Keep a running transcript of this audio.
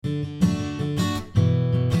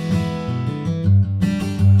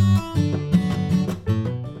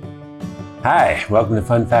Hi, welcome to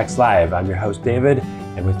Fun Facts Live. I'm your host, David,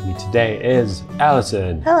 and with me today is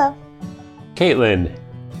Allison. Hello. Caitlin.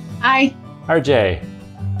 Hi. RJ.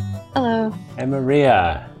 Hello. And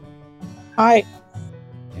Maria. Hi.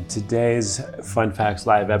 And today's Fun Facts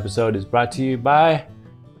Live episode is brought to you by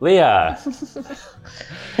Leah. Leah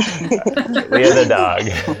the dog.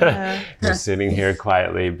 Just sitting here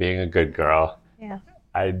quietly, being a good girl. Yeah.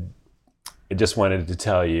 I just wanted to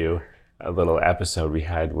tell you a little episode we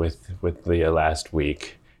had with Leah last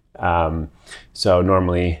week. So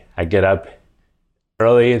normally I get up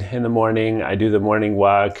early in the morning. I do the morning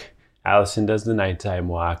walk. Allison does the nighttime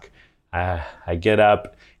walk. I get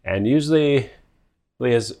up, and usually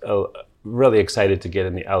Leah's really excited to get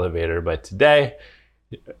in the elevator, but today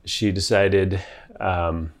she decided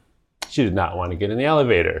she did not want to get in the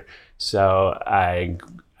elevator. So I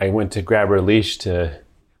went to grab her leash to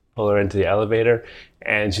pull her into the elevator,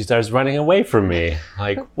 and she starts running away from me.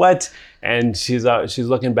 Like, what? And she's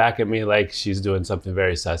looking back at me like she's doing something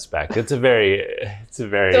very suspect. It's a very so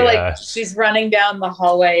like she's running down the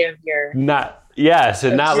hallway of your not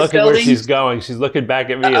looking building? where she's going. She's looking back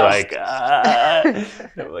at me like, I'm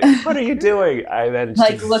like, what are you doing?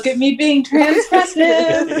 Look at me being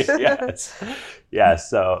transgressive. Yes.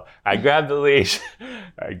 So I grab the leash,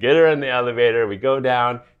 I get her in the elevator, we go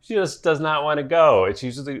down. She just does not want to go. And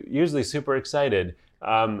she's usually super excited.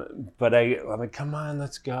 But I'm like, come on,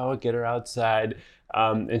 let's go, get her outside.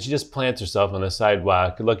 And she just plants herself on the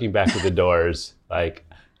sidewalk, looking back at the doors, like,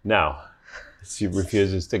 no, she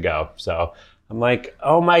refuses to go. So I'm like,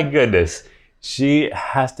 oh my goodness, she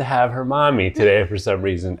has to have her mommy today for some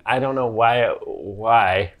reason. I don't know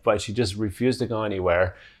why, but she just refused to go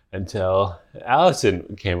anywhere until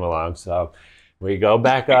Allison came along. So we go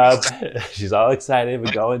back up. She's all excited. We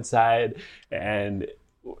go inside, and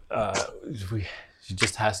she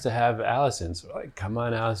just has to have Allison. So we're like, come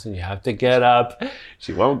on, Allison, you have to get up.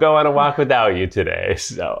 She won't go on a walk without you today.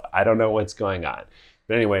 So I don't know what's going on.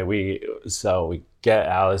 But anyway, we get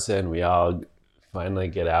Allison. We all finally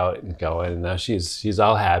get out and go, and now she's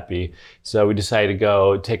all happy. So we decided to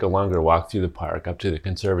go take a longer walk through the park up to the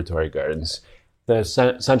Conservatory Gardens. The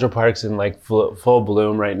Central Park's in like full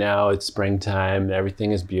bloom right now. It's springtime.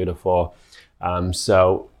 Everything is beautiful.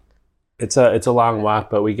 So it's a long walk,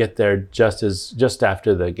 but we get there just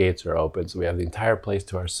after the gates are open. So we have the entire place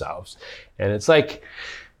to ourselves, and it's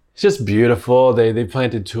just beautiful. They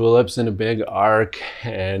planted tulips in a big arc,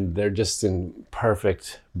 and they're just in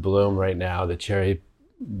perfect bloom right now. The cherry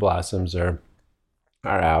blossoms are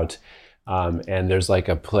out, and there's like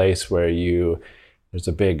a place where there's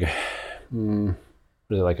a big.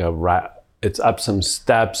 It's up some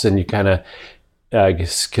steps, and you kind of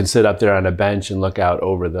can sit up there on a bench and look out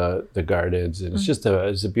over the gardens, and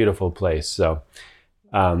it's a beautiful place. So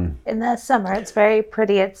in the summer, it's very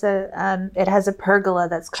pretty. It has a pergola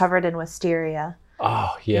that's covered in wisteria.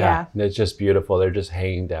 Oh yeah. It's just beautiful. They're just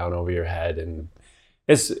hanging down over your head, and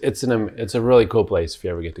it's a really cool place if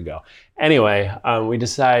you ever get to go. Anyway, we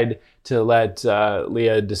decide to let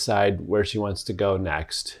Leah decide where she wants to go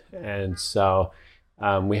next. And so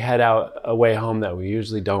we head out a way home that we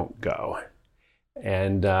usually don't go.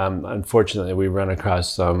 And unfortunately, we run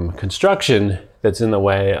across some construction that's in the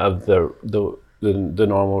way of the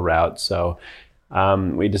normal route. So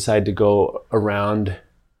we decide to go around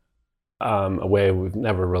a way we've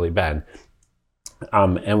never really been.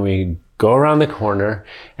 And we go around the corner,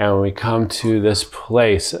 and when we come to this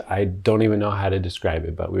place, I don't even know how to describe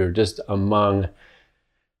it, but we were just among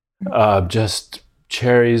just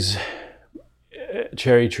cherry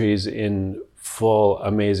trees in full,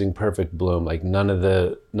 amazing, perfect bloom. Like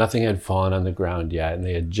nothing had fallen on the ground yet, and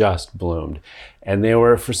they had just bloomed. And they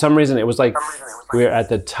were, for some reason, it was like we were at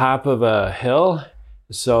the top of a hill,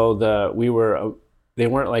 so they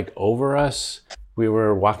weren't like over us. We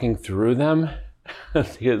were walking through them.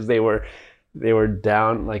 Because they were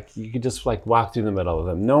down, like you could just like walk through the middle of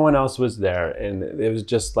them. No one else was there, and it was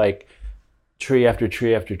just like tree after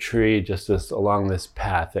tree after tree, just along this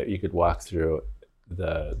path that you could walk through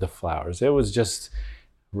the flowers. It was just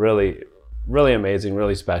really, really amazing,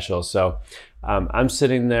 really special. So I'm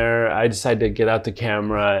sitting there. I decided to get out the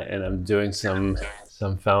camera, and I'm doing some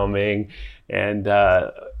filming, and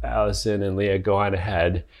Allison and Leah go on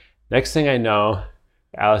ahead. Next thing I know,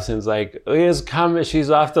 Allison's like, Leah's coming. She's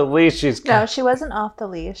off the leash. No, she wasn't off the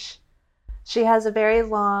leash. She has a very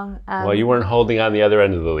long... well, you weren't holding on the other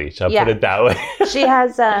end of the leash. I'll put it that way. She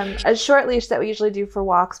has a short leash that we usually do for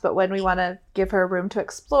walks, but when we want to give her room to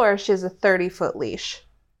explore, she has a 30-foot leash.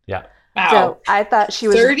 Yeah. Wow. So I thought she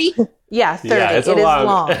was... 30? Yeah, 30. Yeah, it is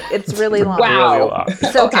long. It's really long. Wow. Really long.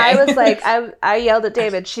 So Okay. I was like, I yelled at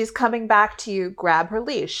David, she's coming back to you, grab her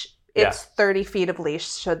leash. it's 30 feet of leash,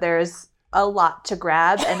 so there's a lot to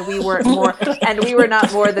grab, and we were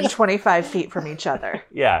not more than 25 feet from each other.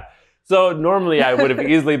 Yeah. So normally I would have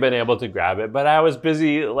easily been able to grab it, but I was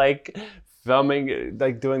busy like filming,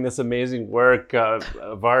 like doing this amazing work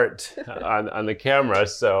of art on the camera.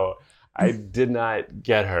 So I did not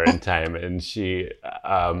get her in time, and she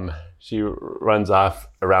runs off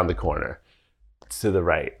around the corner to the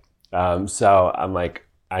right. So I'm like,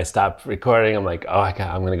 I stopped recording. I'm like,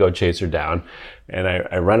 I'm going to go chase her down. And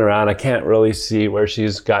I run around. I can't really see where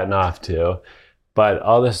she's gotten off to. But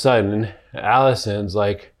all of a sudden, Allison's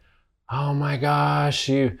like, oh my gosh,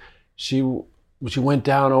 she went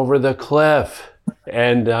down over the cliff.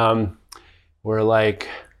 And we're like,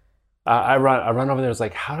 I run over there. It's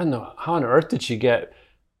like, how on earth did she get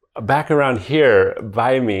back around here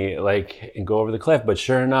by me, like, and go over the cliff? But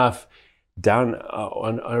sure enough, down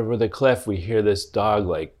over the cliff, we hear this dog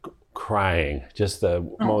like crying, just the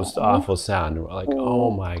most awful sound. And we're like,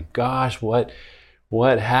 oh my gosh, what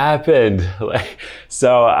happened? Like,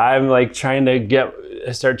 so I'm like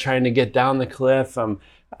start trying to get down the cliff. I'm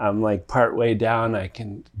like part way down. I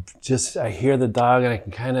hear the dog, and I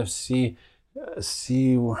can kind of see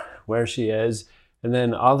where she is. And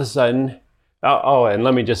then all of a sudden, and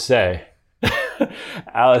let me just say,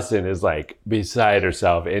 Allison is like beside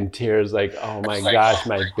herself in tears, like, oh my gosh,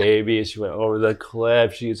 my baby, she went over the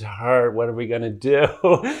cliff, she's hurt, what are we gonna do?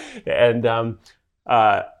 And all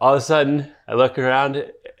of a sudden I look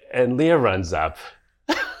around and Leah runs up.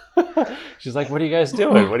 She's like, what are you guys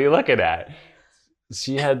doing? What are you looking at?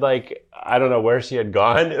 She had like, I don't know where she had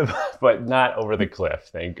gone, but not over the cliff,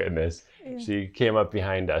 thank goodness. Yeah. She came up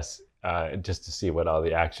behind us just to see what all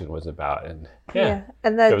the action was about, and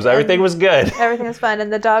and everything was good. Everything was fun,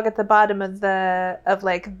 and the dog at the bottom of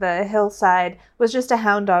the hillside was just a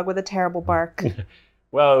hound dog with a terrible bark.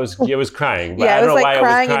 Well, it was crying. But I don't know why it was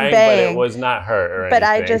crying, but it was not her or but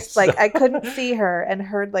anything. I just I couldn't see her and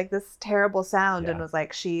heard like this terrible sound, and was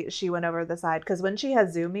like, she went over the side, because when she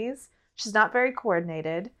has zoomies, she's not very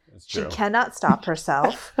coordinated. She cannot stop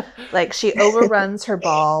herself. Like, she overruns her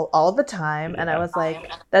ball all the time. Yeah. And I was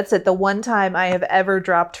like, that's it. The one time I have ever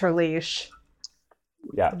dropped her leash.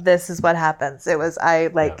 Yeah. This is what happens.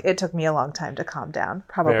 It took me a long time to calm down.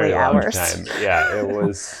 Probably very hours. Long time. Yeah, it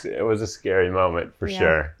was a scary moment for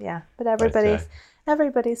sure. Yeah. But everybody's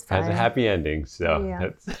fine. Has a happy ending.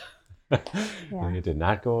 So we did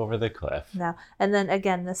not go over the cliff. No. And then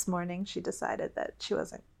again this morning she decided that she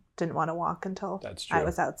didn't want to walk until I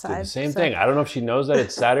was outside. Did the same thing. I don't know if she knows that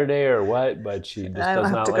it's Saturday or what, but she just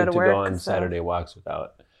does not like to go on Saturday walks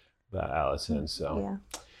without Allison. So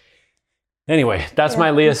anyway, that's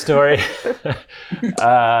my Leah story.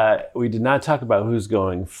 We did not talk about who's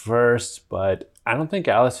going first, but I don't think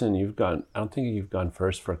Allison, you've gone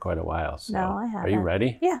first for quite a while. So no, I haven't. Are you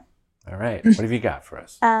ready? Yeah. All right. What have you got for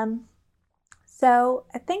us? So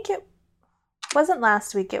I think it wasn't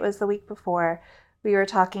last week, it was the week before. We were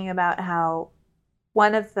talking about how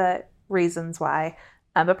one of the reasons why,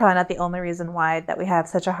 but probably not the only reason why, that we have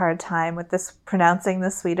such a hard time with pronouncing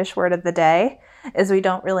the Swedish word of the day is we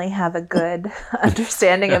don't really have a good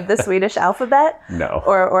understanding of the Swedish alphabet. No.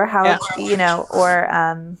 Or how, the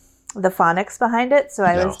phonics behind it. So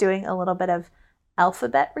I was doing a little bit of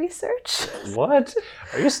alphabet research. What?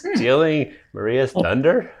 Are you stealing Maria's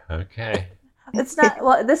thunder? Okay. It's not,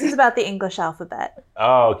 well, this is about the English alphabet.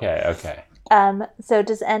 Oh, okay. So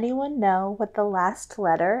does anyone know what the last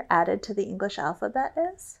letter added to the English alphabet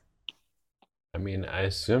is? I mean, I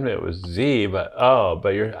assumed it was Z, but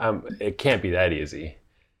you're it can't be that easy.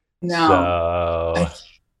 No. So,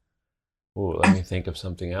 let me think of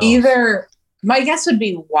something else. Either my guess would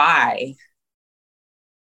be Y.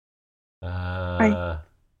 I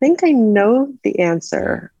think I know the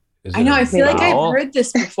answer. I know. I feel like I've heard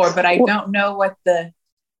this before, but I don't know what but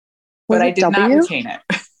I did not retain it.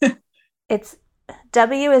 It's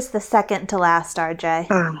W is the second to last, RJ.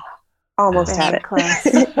 Almost had it. Close.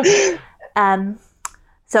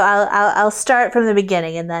 So I'll start from the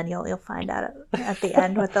beginning, and then you'll find out at the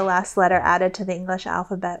end what the last letter added to the English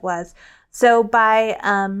alphabet was. So by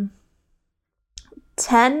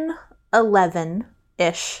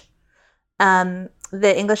 1011-ish,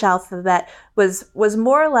 the English alphabet was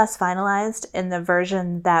more or less finalized in the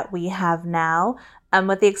version that we have now.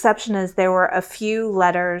 With the exception is there were a few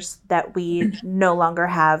letters that we no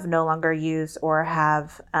longer use, or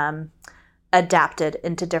have adapted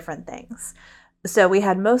into different things. So we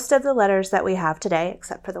had most of the letters that we have today,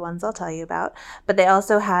 except for the ones I'll tell you about. But they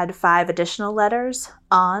also had 5 additional letters: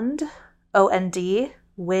 OND, O-N-D,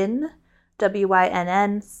 WIN,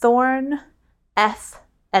 W-I-N-N, thorn, F,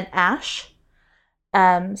 and ash.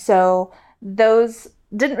 So those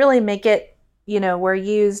didn't really make it, were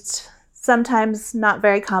used sometimes not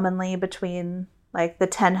very commonly between like the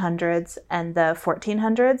 1000s and the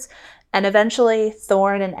 1400s. And eventually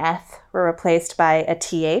Thorn and Eth were replaced by a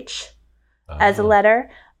TH as a letter,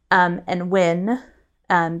 and Win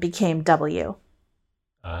became W.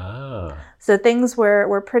 So things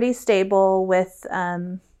were pretty stable with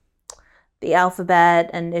the alphabet,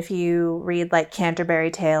 and if you read like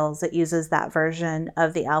Canterbury Tales, it uses that version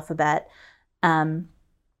of the alphabet. But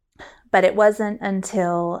it wasn't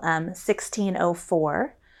until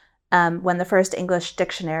 1604, when the first English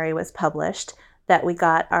dictionary was published, that we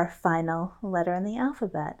got our final letter in the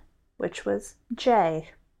alphabet, which was J.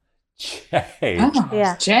 J. Oh,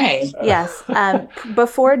 yeah. J. Yes.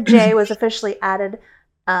 Before J was officially added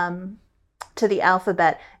to the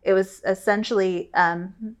alphabet, it was essentially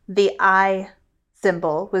the I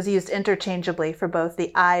symbol was used interchangeably for both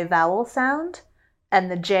the I vowel sound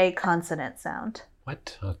and the J consonant sound.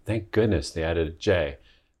 What? Oh, thank goodness they added a J.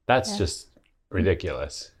 That's just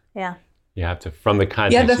ridiculous. Yeah. You have to, from the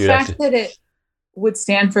context. Yeah, the fact that it would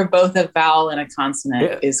stand for both a vowel and a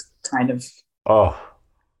consonant is kind of... Oh,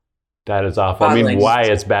 that is awful. boggling. I mean, why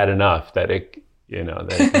it's bad enough that it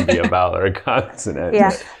can be a vowel or a consonant.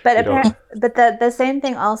 Yeah, but the same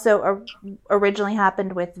thing also originally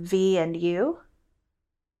happened with V and U,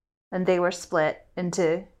 and they were split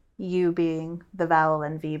into U being the vowel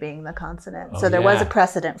and V being the consonant. So there was a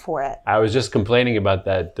precedent for it. I was just complaining about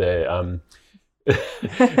that.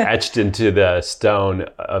 Etched into the stone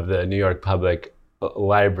of the New York Public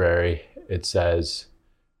Library, it says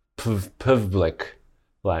Public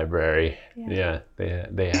Library. Yeah,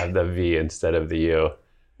 they have the V instead of the U.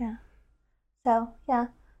 Yeah. So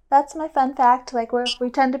that's my fun fact. Like we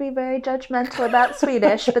tend to be very judgmental about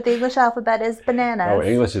Swedish, but the English alphabet is bananas. Oh,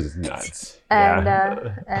 English is nuts. And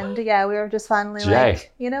we were just finally J.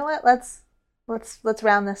 like, you know what? Let's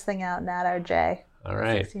round this thing out and add our J. All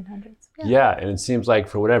right. 1600s. Yeah, and it seems like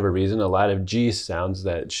for whatever reason, a lot of G sounds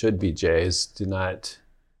that should be J's do not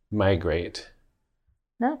migrate.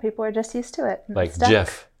 No, people are just used to it. Like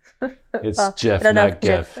GIF. It's GIF, I not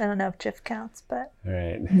GIF. I don't know if GIF counts, but... All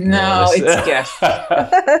right. No, it's GIF.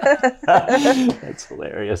 That's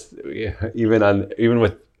hilarious. Even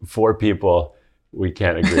with 4 people, we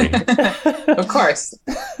can't agree. Of course.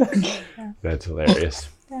 That's hilarious.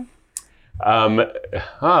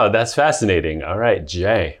 That's fascinating. All right,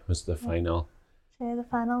 J was the final. J, the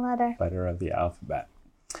final letter of the alphabet.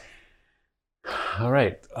 All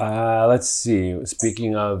right. Let's see.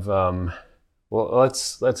 Speaking of,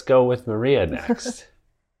 let's go with Maria next.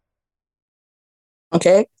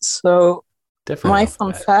 Okay, so Different my alphabet.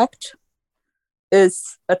 fun fact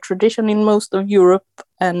is a tradition in most of Europe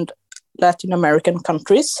and Latin American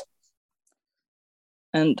countries,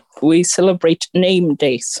 and we celebrate name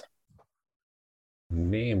days.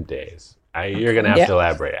 Name days. You're going to have to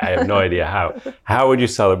elaborate. I have no idea how. How would you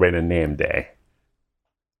celebrate a name day?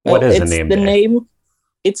 What is a name day?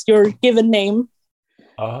 It's your given name.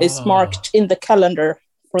 Is marked in the calendar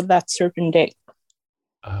for that certain day.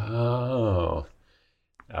 Oh,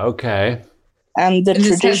 okay. And the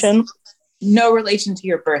tradition... No relation to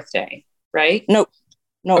your birthday, right? No.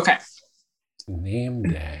 Okay. Name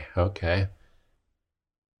day. Okay.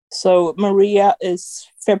 So Maria is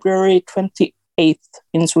February 28th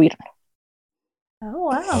in Sweden.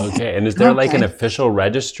 Oh, wow. Okay. And is there like an official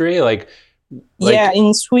registry? Yeah,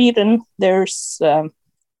 in Sweden, there's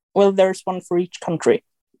one for each country.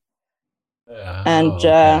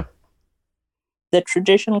 The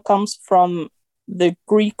tradition comes from the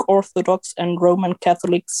Greek Orthodox and Roman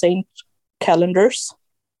Catholic saint calendars,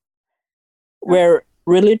 where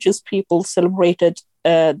religious people celebrated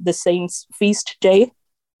the saint's feast day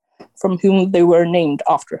from whom they were named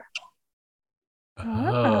after.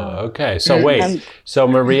 Oh, okay. So wait, so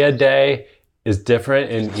Maria Day is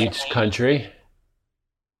different in each country?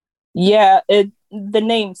 Yeah, the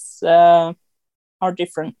names are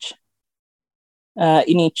different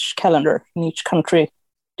in each calendar, in each country,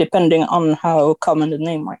 depending on how common the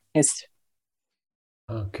name is.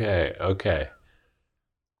 Okay.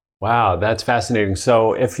 Wow, that's fascinating.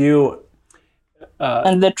 So if you...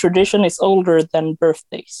 and the tradition is older than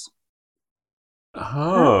birthdays.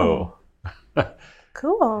 Oh.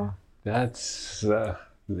 Cool. That's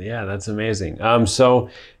that's amazing. So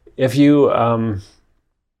if you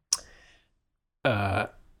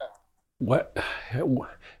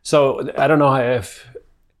so I don't know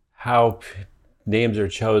how names are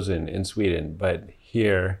chosen in Sweden, but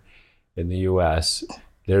here in the US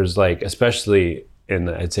there's especially in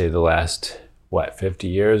I'd say the last 50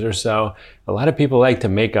 years or so, a lot of people like to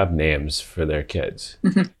make up names for their kids.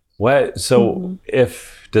 What? So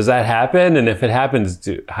does that happen? And if it happens,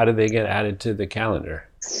 how do they get added to the calendar?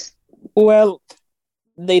 Well,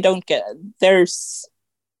 they don't get. There's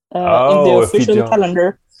in the official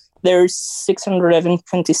calendar. There's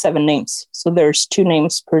 627 names, so there's 2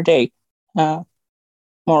 names per day, more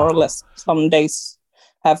or less. Some days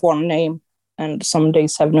have 1 name, and some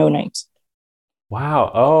days have no names.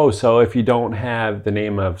 Wow. Oh, so if you don't have the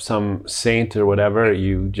name of some saint or whatever,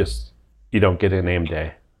 you don't get a name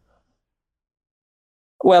day.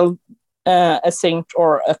 Well, a saint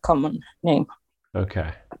or a common name.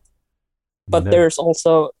 Okay. But there's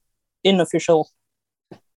also unofficial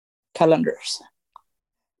calendars.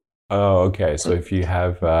 Oh, okay. So if you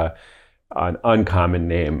have an uncommon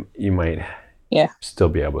name, you might still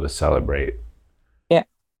be able to celebrate. Yeah.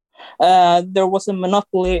 There was a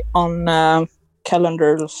monopoly on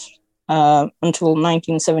calendars until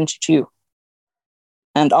 1972.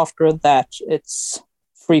 And after that, it's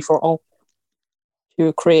free for all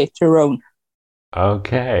to create your own.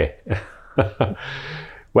 Okay.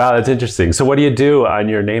 Wow, that's interesting. So what do you do on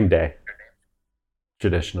your name day,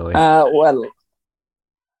 traditionally?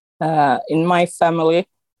 In my family,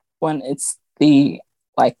 when it's the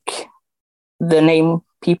name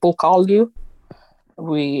people call you,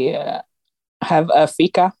 we have a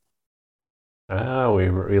fika. Oh,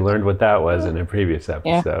 we learned what that was in a previous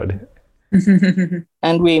episode. Yeah.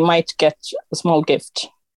 And we might get a small gift.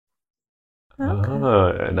 Okay. Oh,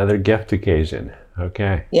 another gift occasion.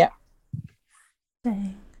 Okay. Yeah.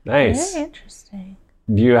 Nice. Very interesting.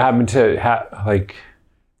 Do you happen to have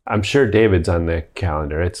I'm sure David's on the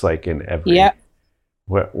calendar. It's like in every. Yeah.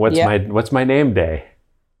 What's my name day?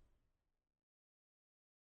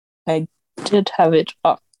 I did have it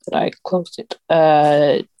up, but I closed it.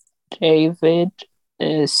 David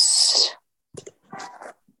is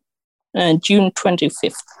June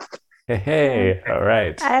 25th. Hey, all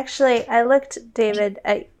right. I looked David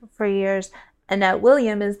for years, and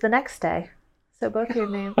William is the next day. So both your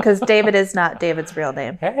names, because David is not David's real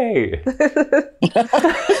name. Hey.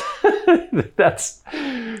 That's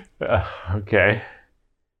okay.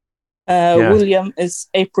 William is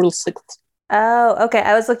April 6th. Oh, okay.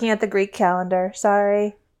 I was looking at the Greek calendar.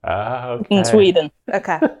 Sorry. Okay. In Sweden.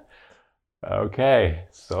 Okay. Okay.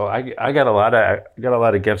 So I got a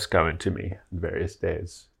lot of gifts coming to me on various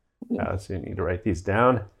days. So you need to write these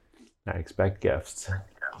down. I expect gifts.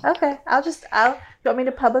 Okay. Do you want me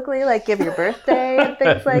to publicly give your birthday and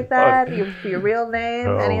things like that? Your real name,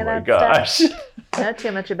 any of that stuff? I know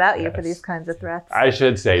too much about you for these kinds of threats. I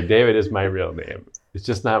should say David is my real name. It's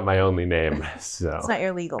just not my only name. So it's not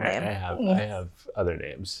your legal name. I have other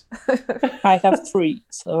names. I have 3,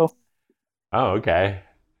 so. Oh, okay.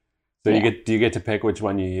 So do you get to pick which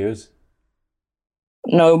one you use?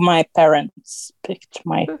 No, my parents picked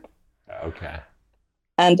my. Okay.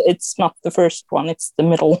 And it's not the first one, it's the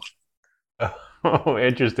middle. Oh,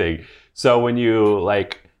 interesting. So when you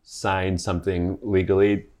sign something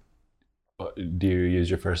legally, do you use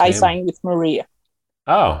your first name? I sign with Maria.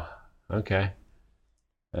 Oh, okay.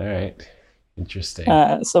 All right. Interesting.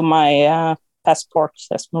 So my passport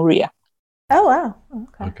says Maria. Oh, wow.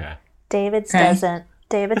 Okay. David's doesn't.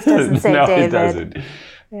 David's doesn't say no, David. It doesn't.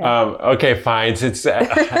 Yeah. Okay, fine. Since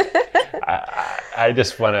I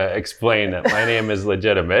just want to explain that my name is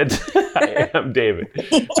legitimate. I am David.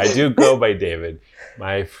 I do go by David.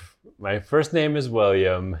 My first name is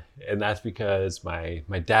William, and that's because my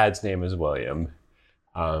dad's name is William.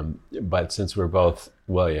 But since we're both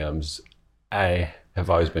Williams, I have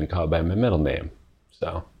always been called by my middle name.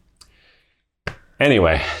 So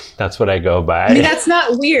anyway, that's what I go by. I mean, that's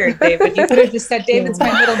not weird, David. You could have just said David's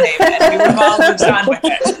my middle name, and we would have all moved on with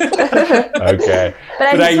it. Okay,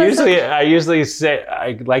 but I usually say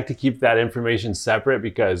I like to keep that information separate,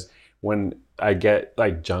 because when I get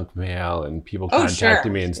junk mail and people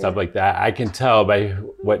contacting me and stuff like that, I can tell by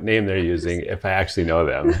what name they're using if I actually know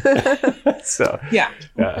them. So yeah.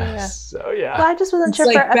 So yeah. Well, I just wasn't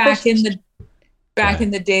sure. Back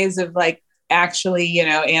in the days of actually,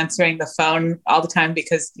 answering the phone all the time,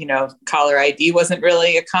 because, caller ID wasn't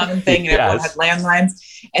really a common thing, and everyone had landlines.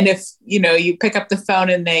 And if, you pick up the phone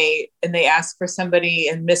and they ask for somebody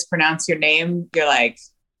and mispronounce your name, you're like,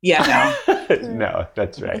 yeah, no. No,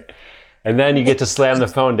 that's right. And then you get to slam the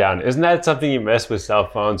phone down. Isn't that something you miss with cell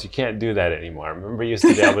phones? You can't do that anymore. Remember, you used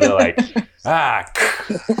to be able to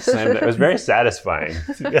slam that. It was very satisfying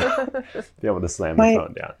to be able to slam the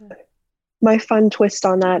phone down. My fun twist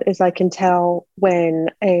on that is I can tell when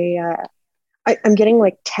I'm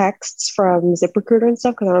getting texts from ZipRecruiter and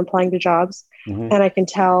stuff because I'm applying to jobs. Mm-hmm. And I can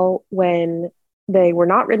tell when they were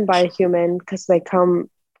not written by a human because they come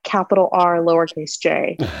capital R, lowercase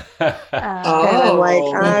j. And I'm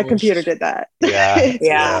like, computer did that.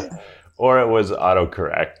 Yeah. Or it was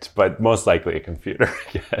autocorrect, but most likely a computer,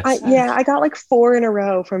 I guess. I got like 4 in a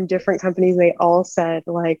row from different companies. They all said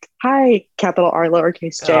like, hi, capital R,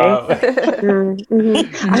 lowercase j.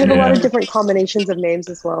 I have a lot of different combinations of names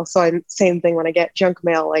as well. So same thing when I get junk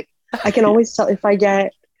mail. Like I can always tell if I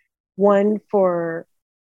get one for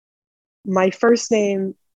my first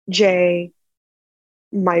name, J,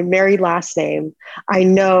 my married last name, I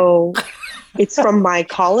know it's from my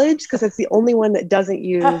college because it's the only one that doesn't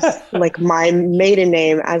use like my maiden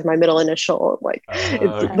name as my middle initial. Like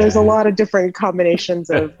there's a lot of different combinations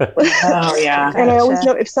of and I always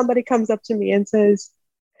know if somebody comes up to me and says,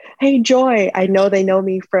 hey Joy, I know they know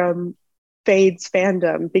me from Fade's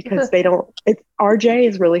fandom because RJ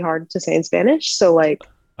is really hard to say in Spanish, so like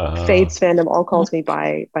Fade's fandom all calls me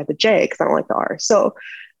by the J because I don't like the R, so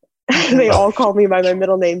they all call me by my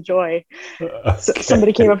middle name, Joy. So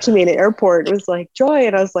somebody came up to me in the airport and was like, Joy,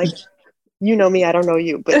 and I was like, you know me, I don't know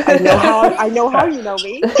you, but I know how you know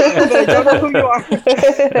me, but I don't know who you are.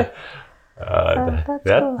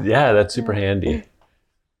 Cool. That's super handy.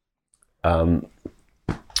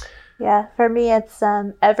 Yeah, for me, it's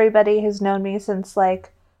everybody who's known me since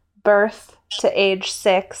like birth to age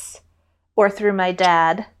 6 or through my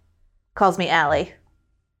dad calls me Allie.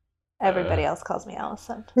 Everybody else calls me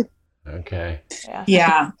Allison. Okay.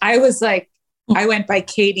 Yeah. I went by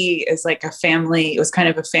Katie as like a family. It was kind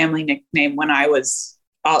of a family nickname when I was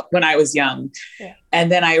young. Yeah.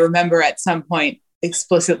 And then I remember at some point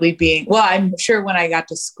explicitly being, well, I'm sure when I got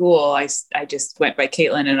to school, I just went by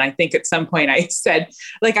Caitlin. And I think at some point I said,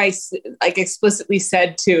 I explicitly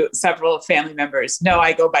said to several family members, no,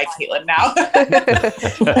 I go by Caitlin now.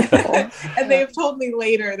 And they have told me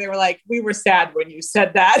later, they were like, we were sad when you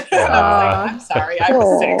said that. And I was like, I'm sorry, I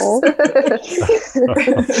was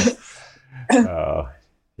 6. Oh,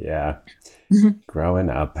 yeah.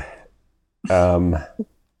 Growing up.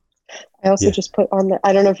 I also just put on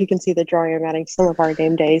I don't know if you can see the drawing, I'm adding some of our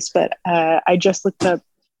name days, but I just looked up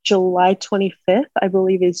July 25th, I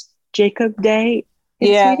believe is Jacob Day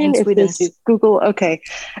in Sweden. Google, okay.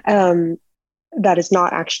 That is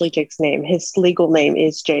not actually Jake's name. His legal name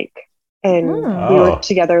is Jake. And we were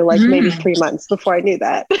together like maybe 3 months before I knew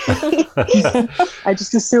that. I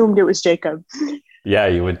just assumed it was Jacob. Yeah,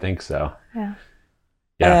 you would think so. Yeah.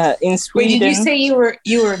 In Sweden. Wait, did you say you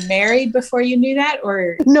were married before you knew that,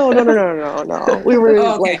 or no? We were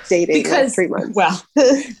like dating because, like 3 months. Well,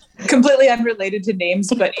 completely unrelated to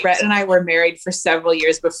names, but Brett and I were married for several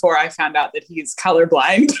years before I found out that he's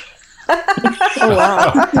colorblind. Oh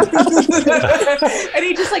wow! And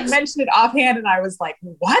he just like mentioned it offhand, and I was like,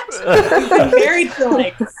 "What? We've been married for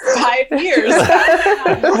like 5 years.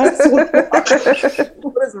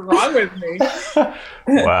 What is wrong with me?"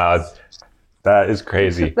 Wow. That is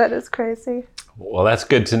crazy. That is crazy. Well, that's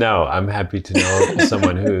good to know. I'm happy to know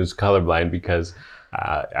someone who's colorblind because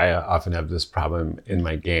I often have this problem in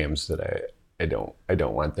my games that I don't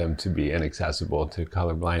want them to be inaccessible to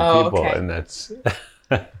colorblind people, and that's.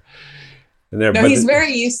 He's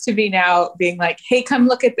very used to me now being like, "Hey, come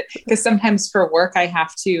look at," because sometimes for work I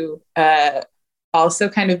have to also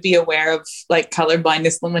kind of be aware of like color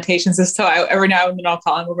blindness limitations. And so every now and then I'll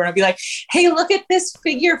call him over and I'll be like, hey, look at this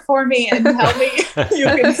figure for me and tell me you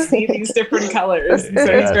can see these different colors. And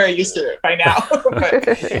so he's very used to it by now.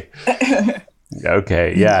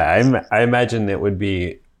 Okay. Yeah. I imagine it would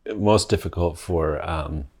be most difficult for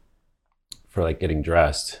like getting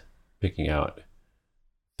dressed, picking out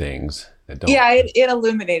things. It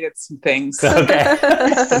illuminated some things. Okay.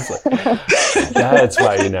 That's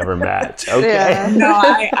why you never match. Okay. Yeah. No,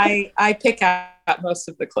 I pick out most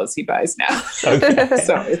of the clothes he buys now. Okay.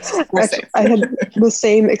 So we're safe. I had the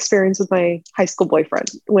same experience with my high school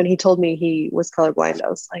boyfriend. When he told me he was colorblind, I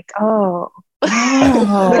was like, oh.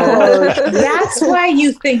 That's why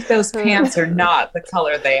you think those pants are not the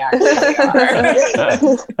color they actually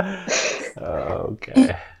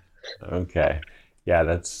are. Okay. Yeah,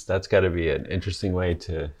 that's got to be an interesting way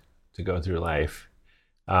to go through life.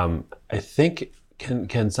 I think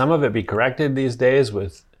can some of it be corrected these days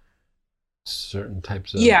with certain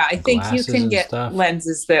types of I think you can get stuff?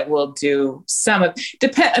 Lenses that will do some of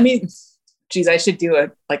I should do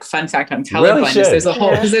a like fun fact on colorblindness. Really there's a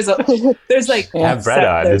whole there's like have Brett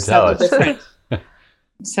on to tell us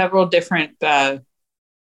several different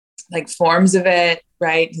like forms of it,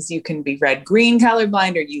 right? Because you can be red-green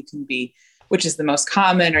colorblind, or you can be, which is the most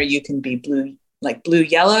common, or you can be blue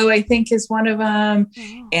yellow, I think is one of them.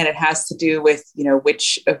 And it has to do with,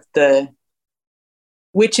 which of the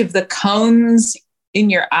cones in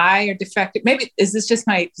your eye are defective. Maybe is this just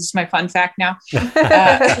my fun fact now?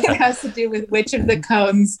 It has to do with which of the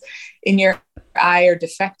cones in your eye are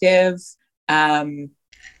defective, and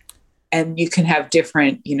you can have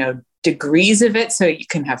different, degrees of it. So you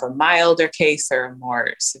can have a milder case or a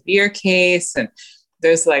more severe case, and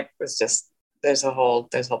there's a whole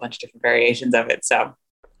bunch of different variations of it. So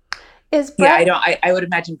I would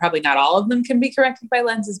imagine probably not all of them can be corrected by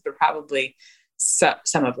lenses, but probably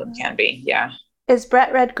some of them can be. Yeah. Is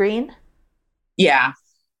Brett red green? Yeah.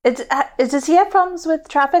 Does he have problems with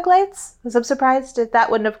traffic lights? Because I'm surprised that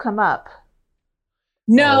wouldn't have come up.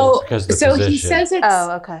 No. So position. He says it's.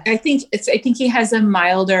 Oh, okay. I think he has a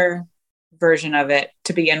milder version of it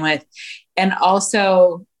to begin with, and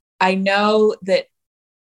also I know that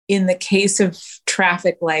in the case of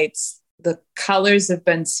traffic lights, the colors have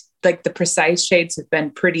been like the precise shades have been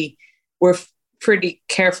pretty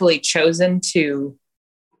carefully chosen to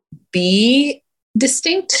be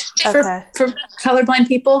distinct for colorblind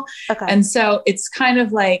people. Okay. And so it's kind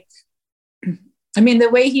of like, the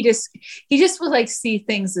way he just will like see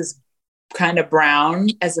things as kind of brown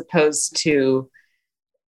as opposed to,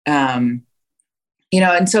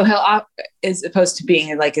 and so he'll, as opposed to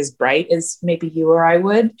being like as bright as maybe you or I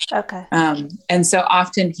would. Okay. And so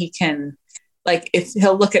often he can, like, if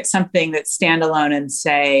he'll look at something that's standalone and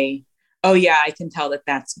say, oh yeah, I can tell that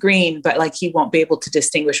that's green, but like he won't be able to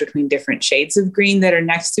distinguish between different shades of green that are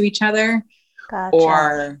next to each other. Gotcha.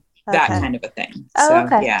 Or that kind of a thing. Oh, so,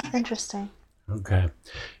 okay. Yeah. Interesting. Okay.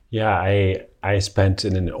 Yeah, I spent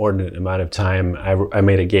an inordinate amount of time. I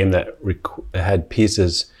made a game that had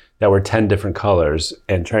pieces that were 10 different colors,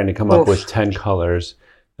 and trying to come up with 10 colors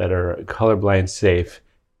that are colorblind safe.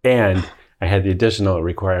 And I had the additional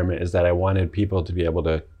requirement is that I wanted people to be able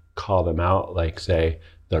to call them out, like say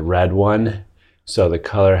the red one. So the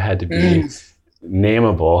color had to be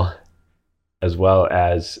nameable as well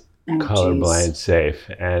as colorblind safe.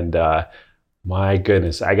 And my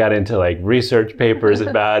goodness, I got into like research papers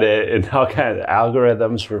about it and all kinds of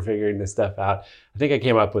algorithms for figuring this stuff out. I think I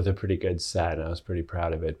came up with a pretty good set and I was pretty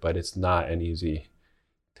proud of it, but it's not an easy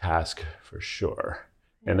task for sure.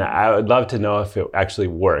 And I would love to know if it actually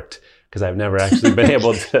worked, because I've never actually been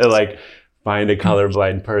able to like find a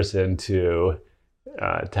colorblind person to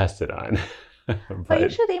test it on. But you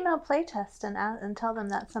should email Playtest and tell them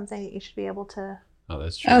that's something that you should be able to. Oh,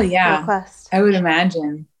 that's true. Oh yeah, request. I would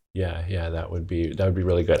imagine. Yeah, that would be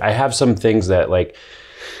really good. I have some things that like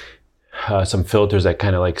some filters that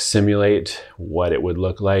kind of like simulate what it would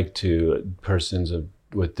look like to persons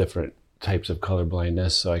with different types of color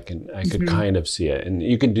blindness, so I could kind of see it. And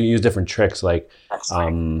you can use different tricks like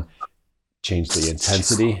change the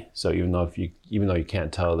intensity. So even though you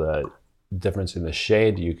can't tell the difference in the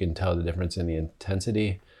shade, you can tell the difference in the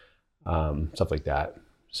intensity, stuff like that.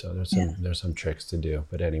 So there's some tricks to do.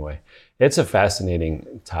 But anyway, it's a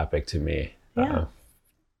fascinating topic to me. Yeah.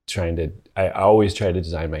 I always try to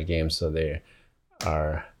design my games so they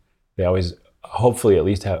always hopefully at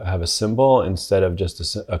least have a symbol instead of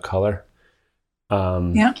just a color.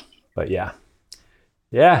 But yeah,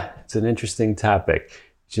 it's an interesting topic.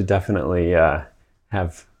 You should definitely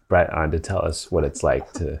have Brett on to tell us what it's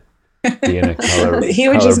like to be in a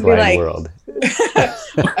colorblind world.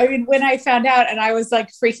 I mean, when I found out and I was like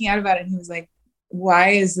freaking out about it, and he was like, why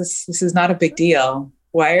is this is not a big deal.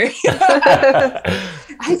 Why are you?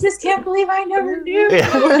 I just can't believe I never knew.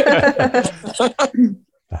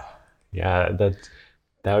 Yeah,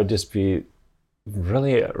 that would just be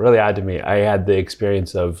really, really odd to me. I had the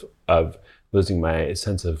experience of losing my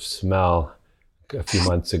sense of smell a few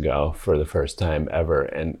months ago for the first time ever,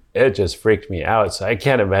 and it just freaked me out. So I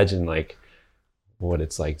can't imagine like what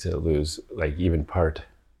it's like to lose like even part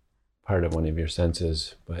of one of your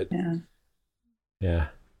senses. But yeah.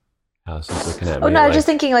 Alison's looking at me. Oh no, I was just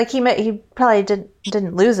thinking like he probably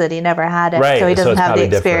didn't lose it. He never had it, right. So he doesn't so have the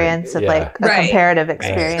experience of like a comparative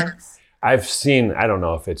experience. I've seen. I don't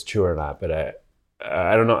know if it's true or not, but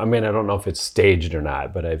I don't know. I mean, I don't know if it's staged or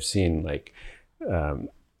not, but I've seen like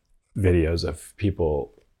videos of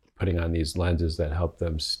people putting on these lenses that help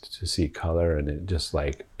them to see color, and it just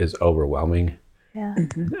like is overwhelming. Yeah.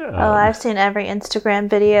 I've seen every Instagram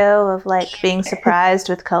video of like being surprised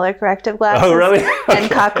with color corrective glasses. Oh, really?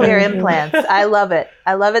 And cochlear implants. I love it.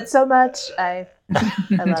 I love it so much. I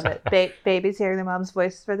love it. Babies hearing their mom's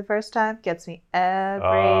voice for the first time gets me every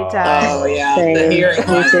time. Oh yeah, the hearing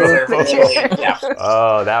ones are really, yeah.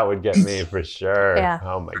 Oh, that would get me for sure. Yeah.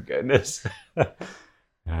 Oh my goodness.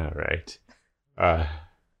 All right.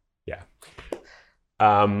 Yeah.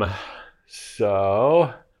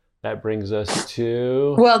 So that brings us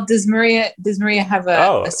to. Well, does Maria have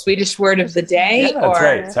a Swedish word of the day? Yeah, that's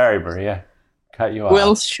right. Sorry, Maria. cut you off.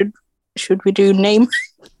 Well, should we do name?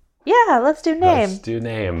 Yeah, let's do name. Let's do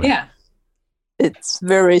name. Yeah. It's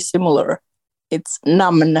very similar. It's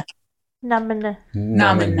Namn. Namen.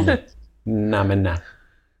 Namen. Namen.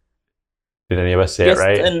 Did any of us say it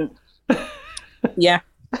right? Yeah.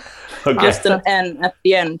 Okay. Just an N at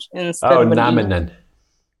the end instead Oh, of an E. Namenen.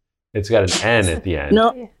 It's got an N at the end.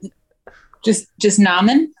 No, Just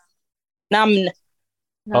Namen? Namn.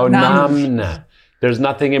 Oh, Namen. Namn. There's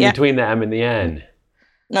nothing in Yeah. between the M and the N.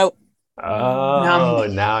 No. Oh,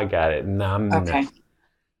 Nam. now I got it. Nam. Okay.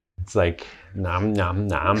 It's like nam nam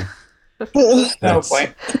nam. Oh That's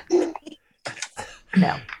boy.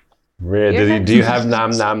 No. Do you have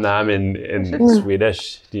nam nam nam in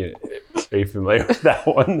Swedish? Are you familiar with that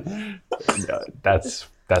one? No, that's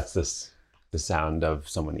the sound of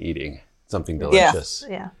someone eating something delicious.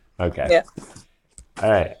 Yeah. Okay. Yeah.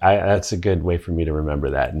 All right. That's a good way for me to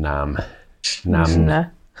remember that. Nam.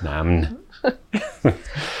 Nam. Nam.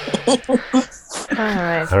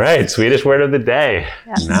 All All right, Swedish word of the day.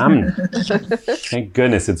 Yes. Nam. Thank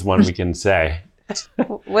goodness it's one we can say.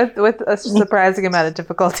 With a surprising amount of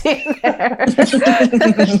difficulty there.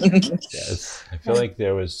 Yes. I feel like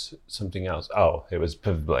there was something else. Oh, it was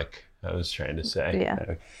public, I was trying to say.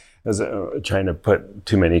 Yeah. I was trying to put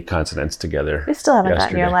too many consonants together. We still haven't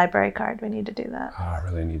gotten your yesterday. library card. We need to do that. Oh, I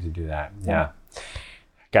really need to do that. Yeah.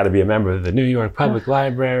 Got to be a member of the New York Public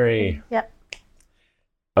Library. Yep.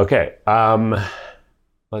 Okay.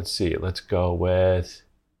 Let's see. Let's go with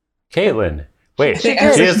Caitlin. Wait, she I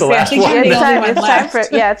was is the gonna last say, I think one. you're the only one It's time for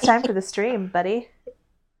left. it's time for the stream, buddy.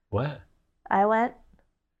 What? I went.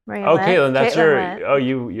 Maria Oh, went. Caitlin, that's went.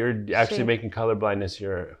 you're actually She- making colorblindness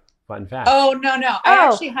your fun fact. Oh no. I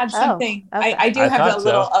Oh, actually had oh, something. okay. I do I have thought a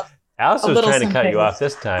little. so. Alice a was little trying to cut you something. off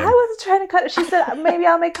this time. I wasn't trying to cut it. She said maybe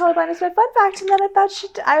I'll make colorblindness my fun fact, and then I thought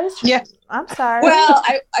I was. Yeah. I'm sorry. Well,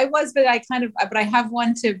 I was, but I have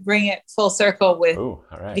one to bring it full circle with Ooh,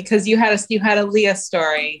 all right. because you had a Leah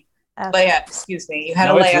story. Okay. Leah, excuse me. You had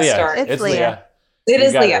No, a it's Leah Leah. story. It's Leah. It You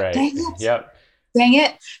is got Leah. right. Dang it. Yep. Dang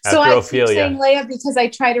it. So After I keep Ophelia. saying Leia because I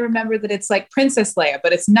try to remember that it's like Princess Leia,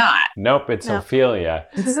 but it's not. Nope, it's No. Ophelia.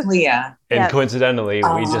 It's Leah. And Yeah. coincidentally,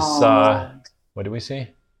 we just saw, what did we see?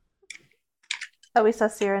 Oh, we saw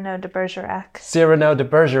Cyrano de Bergerac. Cyrano de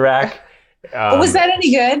Bergerac. Was that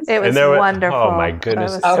any good? It was there were- wonderful. oh my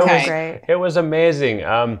goodness. It was so Okay. great. It was amazing.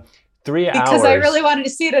 3 hours. Because I really wanted to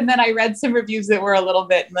see it, and then I read some reviews that were a little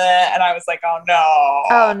bit meh, and I was like, oh no.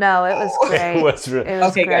 Oh no, it was great. It was, It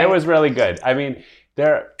was Okay, good. great. it was really good. I mean,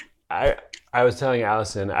 I was telling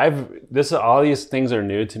Allison, all these things are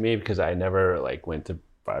new to me because I never like went to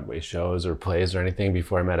Broadway shows or plays or anything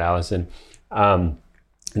before I met Allison.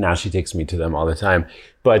 Now she takes me to them all the time.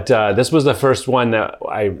 But this was the first one that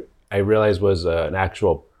I realized was an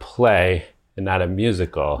actual play and not a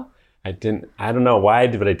musical. I don't know why,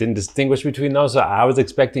 but I didn't distinguish between those. So I was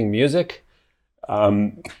expecting music,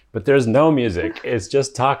 but there's no music. It's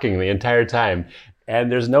just talking the entire time,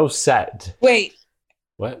 and there's no set. Wait.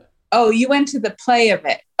 What? Oh, you went to the play of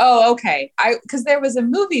it. Oh, okay. Because there was a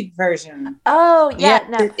movie version. Oh yeah,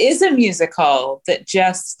 no. There is a musical that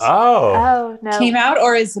just Oh, Oh no. came out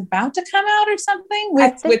or is about to come out or something I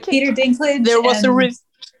with think Peter Dinklage. There was and-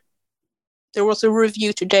 there was a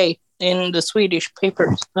review today in the Swedish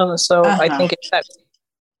papers, so I Uh-huh. think it's that.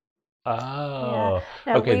 oh.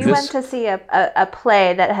 No, Okay, we this- went to see a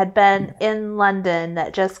play that had been in London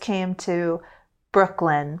that just came to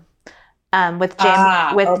Brooklyn, with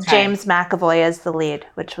okay. James McAvoy as the lead,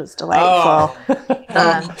 which was delightful.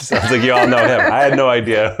 Sounds like you all know him. I had no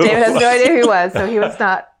idea. who David it has no was. idea who he was, so he was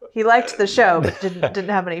not. He liked the show, but didn't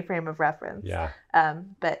have any frame of reference. Yeah,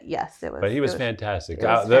 But yes, it was. but he was it fantastic. it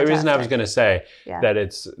was The reason I was fantastic. going to say Yeah.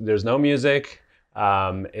 that there's no music,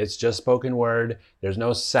 it's just spoken word. There's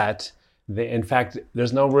no set. In fact,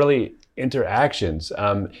 there's no really interactions.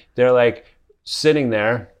 They're like sitting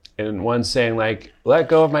there, and one's saying like, "Let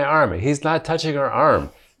go of my arm." He's not touching her arm.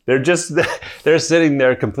 They're sitting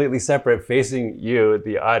there completely separate, facing you,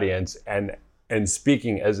 the audience, and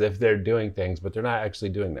speaking as if they're doing things, but they're not actually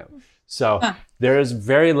doing them. So there is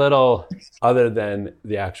very little other than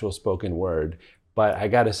the actual spoken word. But I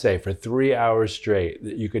got to say, for 3 hours straight,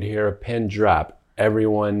 you could hear a pin drop.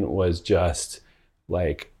 Everyone was just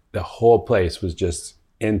like, the whole place was just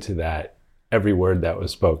into that, every word that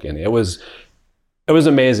was spoken. It was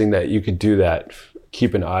amazing that you could do that,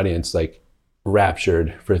 keep an audience like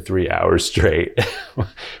raptured for 3 hours straight.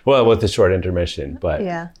 Well, with a short intermission, but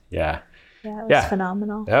Yeah, yeah. it was Yeah.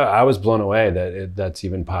 phenomenal. I was blown away that that's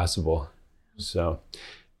even possible. So,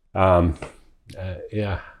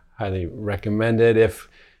 yeah, highly recommend it.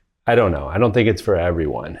 I don't know. I don't think it's for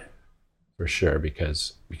everyone, for sure,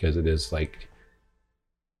 because it is like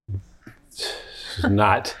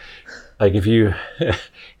not like if you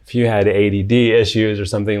had ADD issues or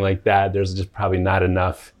something like that, there's just probably not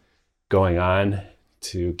enough going on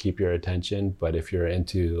to keep your attention. But if you're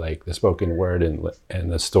into like the spoken word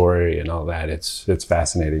and the story and all that, it's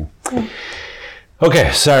fascinating.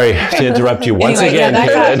 Okay, sorry to interrupt you once again.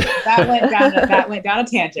 That went down a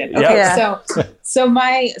tangent. Okay, yep. So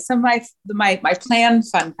my planned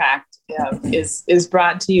fun fact is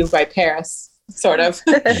brought to you by Paris, sort of.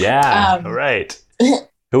 Yeah, right.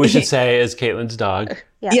 Who we should say is Caitlin's dog.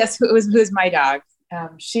 Yeah. Yes, who is my dog.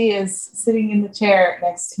 She is sitting in the chair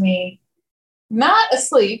next to me, not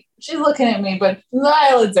asleep. She's looking at me, but the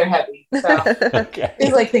eyelids are heavy. So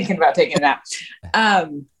she's like thinking about taking a nap.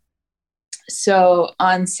 So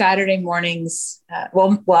on Saturday mornings,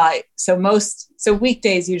 so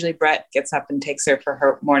weekdays, usually Brett gets up and takes her for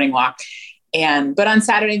her morning walk. But on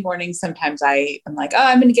Saturday mornings, sometimes I'm like, oh,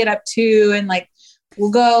 I'm going to get up too. And like, we'll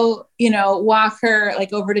go, walk her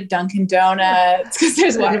like over to Dunkin' Donuts because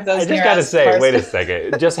there's one of those. I just got to say, wait a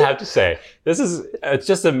second. Just have to say, it's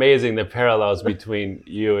just amazing the parallels between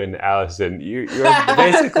you and Allison. You're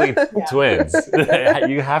basically twins.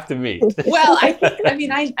 You have to meet. Well,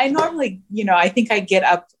 I normally, I think I get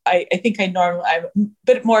up. I'm a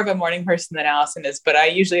bit more of a morning person than Allison is, but I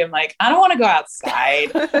usually am like, I don't want to go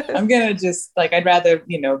outside. I'm going to just like, I'd rather,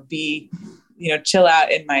 be chill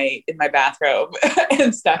out in my bathrobe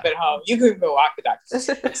and stuff at home. You can go walk the dog.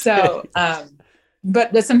 So,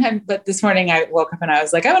 but this morning I woke up and I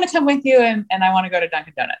was like, I want to come with you and I want to go to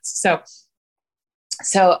Dunkin' Donuts.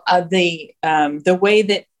 So the way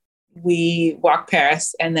that we walk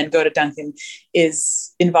Paris and then go to Dunkin'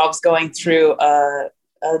 involves going through a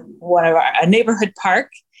neighborhood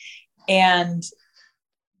park, and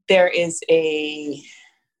there is I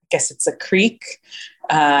guess it's a creek,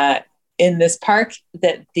 in this park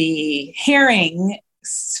that the herring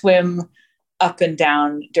swim up and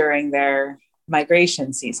down during their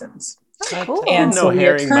migration seasons. Oh, cool. And so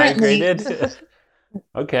herring migrated.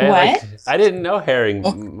 Okay. What? I didn't know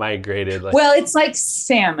herring migrated. Well, it's like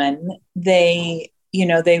salmon. They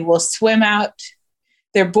will swim out.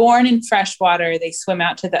 They're born in freshwater. They swim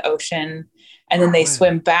out to the ocean, and then they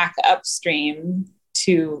swim back upstream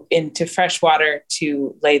into freshwater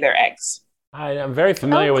to lay their eggs. I'm very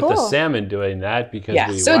familiar with the salmon doing that because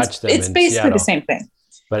we watch them it's in basically Seattle. The same thing.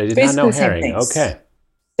 But I did not know herring. Okay.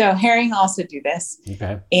 So herring also do this.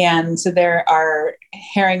 Okay. And so there are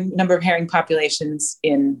number of herring populations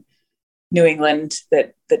in New England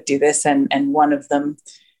that do this. And one of them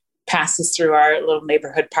passes through our little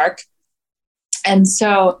neighborhood park. And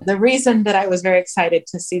so the reason that I was very excited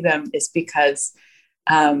to see them is because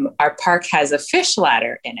our park has a fish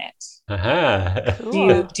ladder in it. Uh-huh.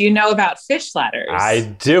 Do you know about fish ladders? I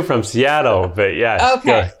do, from Seattle, but yeah.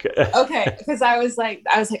 Okay. Because I was like,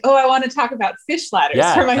 oh, I want to talk about fish ladders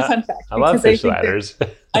for my fun fact. I love fish ladders.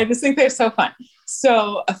 I just think they're so fun.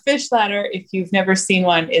 So a fish ladder, if you've never seen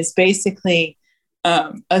one, is basically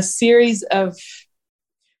a series of,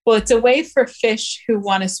 it's a way for fish who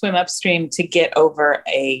want to swim upstream to get over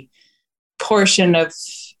a portion of,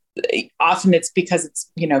 often it's because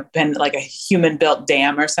it's been like a human built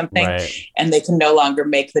dam or something, right, and they can no longer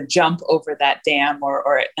make the jump over that dam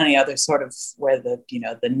or any other sort of where the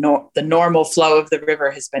normal flow of the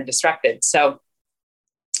river has been disrupted. So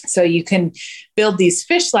you can build these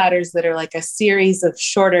fish ladders that are like a series of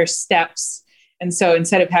shorter steps, and so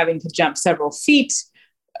instead of having to jump several feet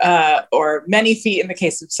or many feet in the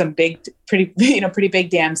case of some pretty big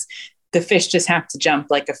dams, the fish just have to jump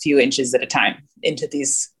like a few inches at a time into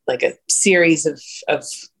these, like a series of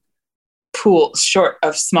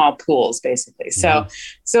small pools, basically. Mm-hmm.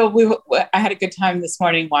 So I had a good time this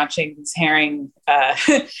morning watching this herring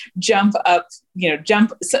jump up.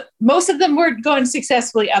 So most of them were going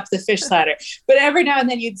successfully up the fish ladder, but every now and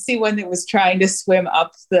then you'd see one that was trying to swim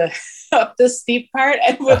up the steep part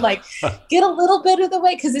and would like get a little bit of the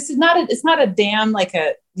way, because it's not a dam like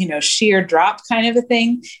a sheer drop kind of a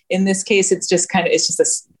thing. In this case, it's just a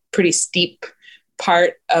pretty steep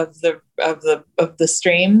part of the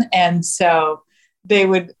stream, and so they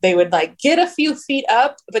would like get a few feet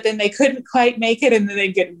up, but then they couldn't quite make it, and then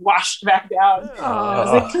they'd get washed back down. I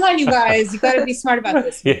was like, come on, you guys, you got to be smart about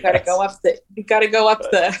this. You got to go up the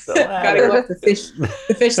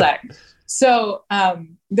fish ladder. So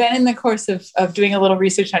then in the course of doing a little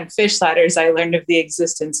research on fish ladders, I learned of the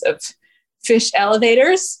existence of fish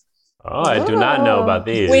elevators. Oh, I do not know about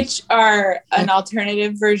these. Which are an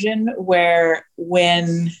alternative version where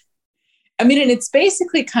it's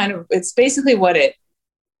basically what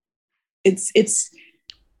it's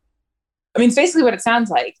I mean, it's basically what it sounds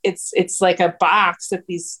like. It's like a box that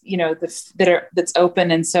these, that's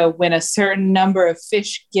open. And so when a certain number of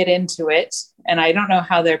fish get into it, and I don't know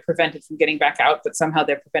how they're prevented from getting back out, but somehow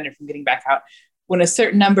they're prevented from getting back out. When a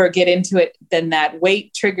certain number get into it, then that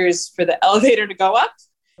weight triggers for the elevator to go up.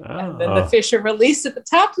 Oh. And then the fish are released at the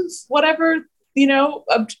top of whatever,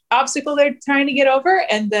 obstacle they're trying to get over.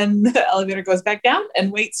 And then the elevator goes back down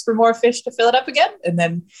and waits for more fish to fill it up again. And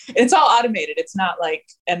then it's all automated. It's not like,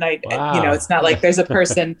 it's not like there's a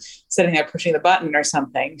person sitting there pushing the button or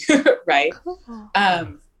something. Right. Cool.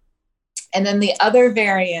 And then the other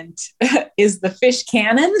variant is the fish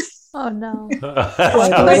cannon. Oh no.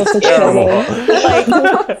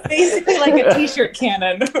 Basically like a t-shirt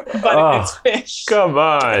cannon, but it's fish. Come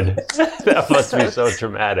on. That must be so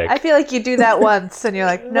traumatic. I feel like you do that once and you're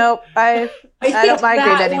like, nope, I don't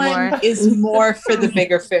migrate anymore. One is more for the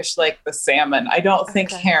bigger fish like the salmon. I don't think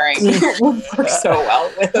herring will work so well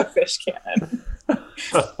with a fish cannon.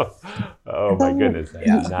 Oh my goodness.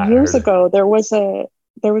 Years ago there was a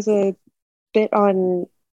bit on,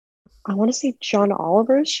 I want to say John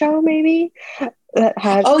Oliver's show, maybe, that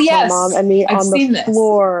had my mom and me on the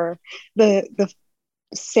floor, the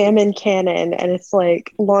salmon cannon, and it's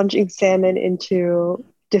like launching salmon into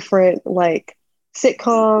different like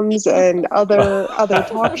sitcoms and other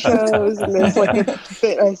talk shows, and there's like a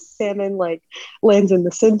bit of salmon like lands in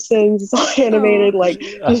The Simpsons. It's all animated, like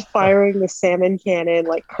just firing the salmon cannon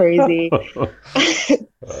like crazy.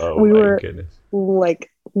 We were like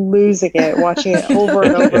losing it, watching it over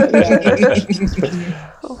and over again.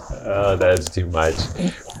 Oh, that's too much.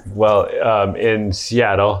 Well, in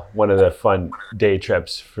Seattle, one of the fun day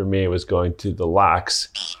trips for me was going to the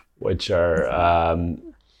locks, which are,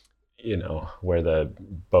 where the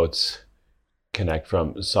boats connect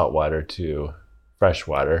from saltwater to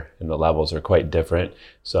freshwater, and the levels are quite different.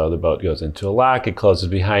 So the boat goes into a lock, it closes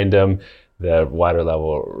behind them, the water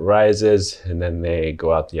level rises, and then they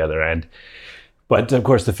go out the other end. But of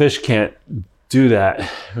course, the fish can't do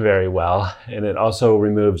that very well, and it also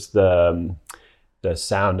removes the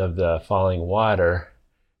sound of the falling water,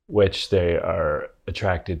 which they are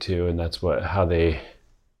attracted to, and that's how they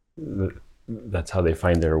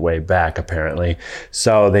find their way back, apparently.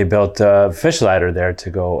 So they built a fish ladder there to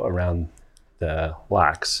go around the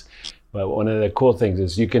locks. But one of the cool things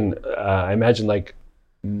is you can, I imagine, like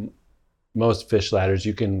most fish ladders,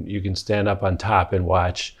 you can stand up on top and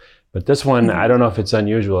watch. But this one, I don't know if it's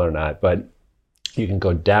unusual or not, but you can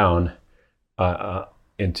go down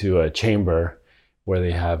into a chamber where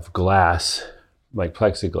they have glass, like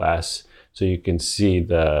plexiglass, so you can see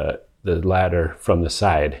the ladder from the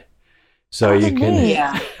side. So you can,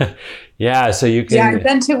 so you can. Yeah, I've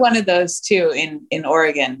been to one of those too in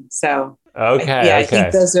Oregon. So okay, I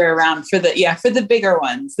think those are around for the bigger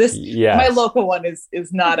ones. My local one is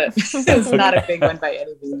not a not a big one by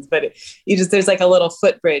any means, but there's like a little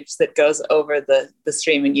footbridge that goes over the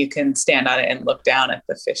stream, and you can stand on it and look down at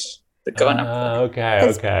the fish that going up.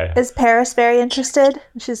 Okay. Is Paris very interested?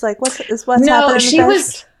 She's like, what's happening? No,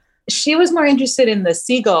 she was more interested in the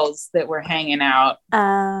seagulls that were hanging out,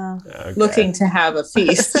 looking to have a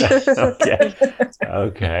feast.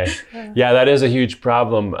 Okay. Yeah, that is a huge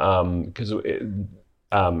problem because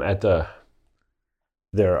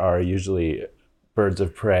there are usually birds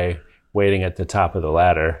of prey waiting at the top of the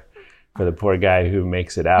ladder for the poor guy who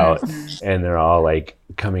makes it out, and they're all like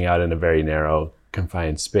coming out in a very narrow,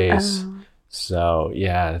 confined space. So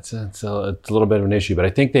yeah, it's a little bit of an issue, but I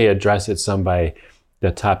think they address it some by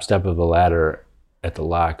the top step of the ladder at the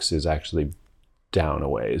locks is actually down a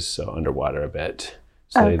ways, so underwater a bit.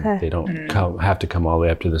 So they don't have to come all the way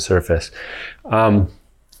up to the surface.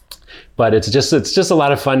 But it's just a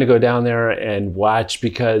lot of fun to go down there and watch,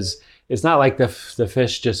 because it's not like the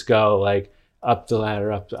fish just go like up the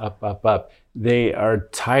ladder, up. They are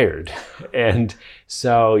tired, and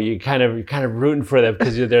so you kind of rooting for them,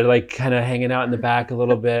 because they're like kind of hanging out in the back a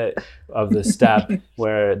little bit of the step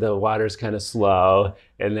where the water's kind of slow,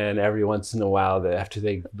 and then every once in a while, after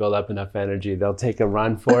they build up enough energy, they'll take a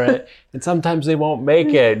run for it, and sometimes they won't make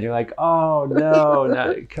it, and you're like, oh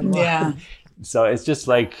no, come on. So it's just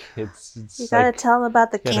like it's you got to tell them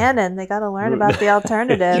about the cannon. They got to learn about the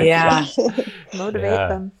alternative. Motivate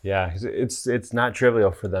them. Yeah, it's not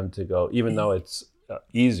trivial for them to go, even though it's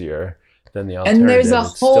easier than the alternative. And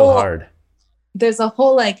it's still hard. There's a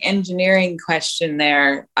whole like engineering question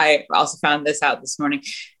there. I also found this out this morning.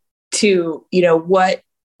 To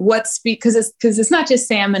because it's not just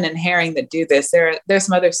salmon and herring that do this. There's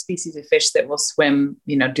some other species of fish that will swim.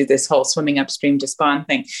 Do this whole swimming upstream to spawn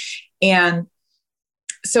thing. And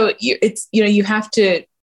so you have to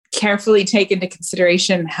carefully take into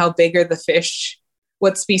consideration how big are the fish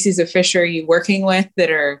what species of fish are you working with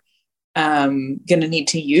that are going to need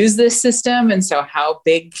to use this system? And so how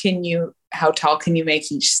tall can you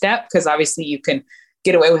make each step? Because obviously you can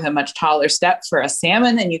get away with a much taller step for a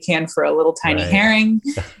salmon than you can for a little tiny herring.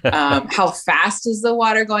 How fast is the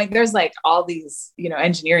water going? There's like all these,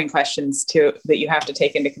 engineering questions too, that you have to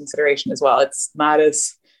take into consideration as well. It's not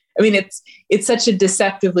as, it's such a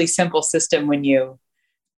deceptively simple system when you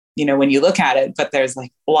look at it, but there's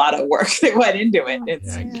like a lot of work that went into it.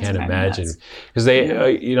 I can't imagine, because they,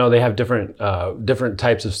 they have different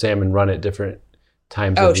types of salmon run at different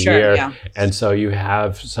times of the year. Yeah. And so you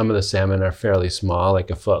have some of the salmon are fairly small, like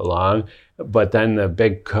a foot long, but then the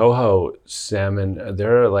big coho salmon,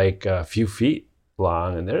 they're like a few feet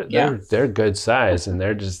long, and they're good size, and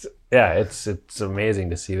they're just, it's amazing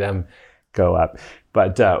to see them go up.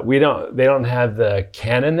 But they don't have the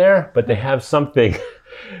cannon there, but they have something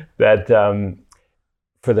that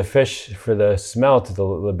for the fish, for the smelt,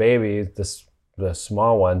 the baby, the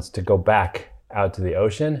small ones, to go back out to the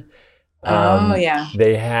ocean.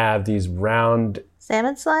 They have these round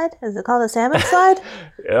salmon slide. Is it called a salmon slide?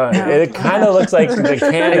 It kind of looks like the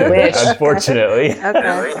cannon, unfortunately.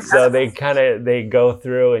 Okay. So they go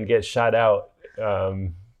through and get shot out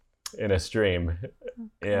in a stream.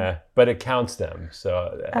 Yeah, but it counts them,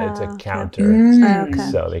 so it's a counter.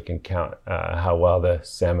 So they can count how well the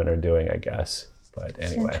salmon are doing, I guess. But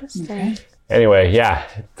anyway, it's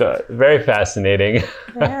very fascinating.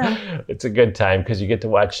 Yeah. It's a good time because you get to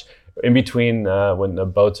watch in between when the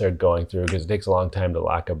boats are going through, because it takes a long time to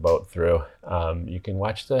lock a boat through. You can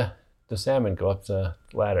watch the salmon go up the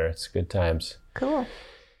ladder. It's good times. Cool.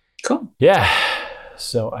 Yeah.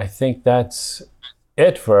 So I think that's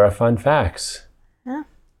it for our fun facts. Yeah.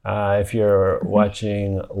 If you're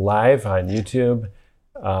watching live on YouTube,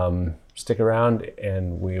 stick around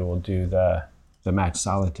and we will do the Match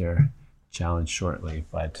Solitaire challenge shortly.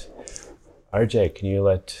 But RJ, can you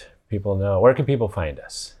let people know, where can people find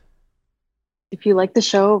us? If you like the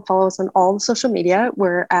show, follow us on all the social media.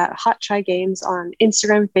 We're at Hot Chai Games on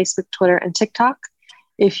Instagram, Facebook, Twitter, and TikTok.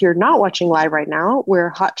 If you're not watching live right now, we're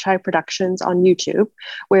Hot Chai Productions on YouTube,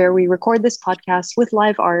 where we record this podcast with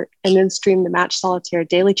live art and then stream the Match Solitaire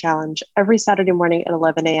Daily Challenge every Saturday morning at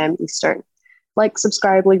 11 a.m. Eastern. Like,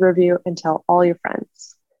 subscribe, leave a review, and tell all your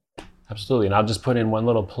friends. Absolutely. And I'll just put in one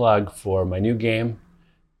little plug for my new game,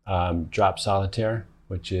 Drop Solitaire,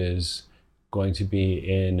 which is going to be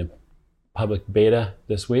in public beta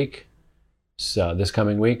this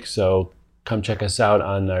coming week. So come check us out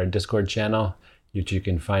on our Discord channel, which you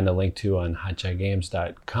can find a link to on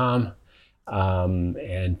hotchaigames.com,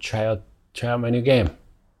 and try out my new game.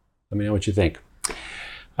 Let me know what you think.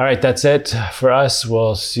 All right, that's it for us.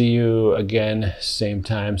 We'll see you again, same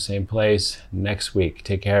time, same place next week.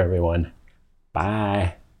 Take care, everyone.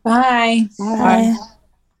 Bye. Bye. Bye.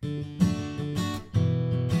 Bye.